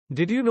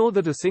Did you know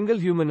that a single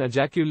human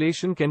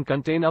ejaculation can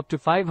contain up to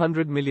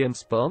 500 million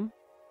sperm?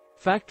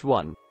 Fact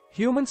 1.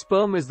 Human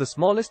sperm is the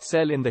smallest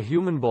cell in the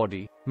human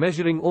body,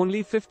 measuring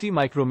only 50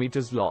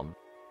 micrometers long.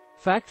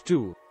 Fact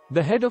 2.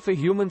 The head of a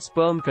human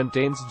sperm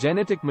contains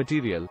genetic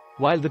material,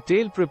 while the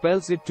tail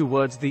propels it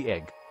towards the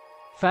egg.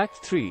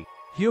 Fact 3.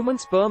 Human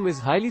sperm is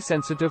highly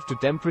sensitive to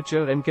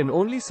temperature and can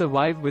only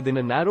survive within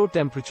a narrow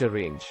temperature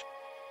range.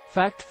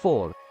 Fact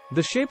 4.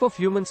 The shape of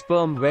human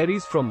sperm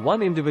varies from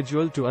one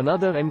individual to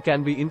another and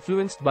can be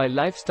influenced by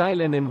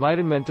lifestyle and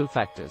environmental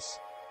factors.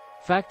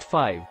 Fact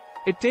 5.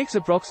 It takes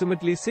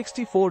approximately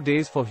 64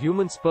 days for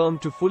human sperm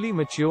to fully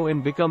mature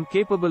and become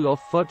capable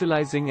of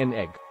fertilizing an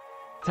egg.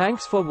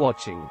 Thanks for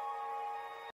watching.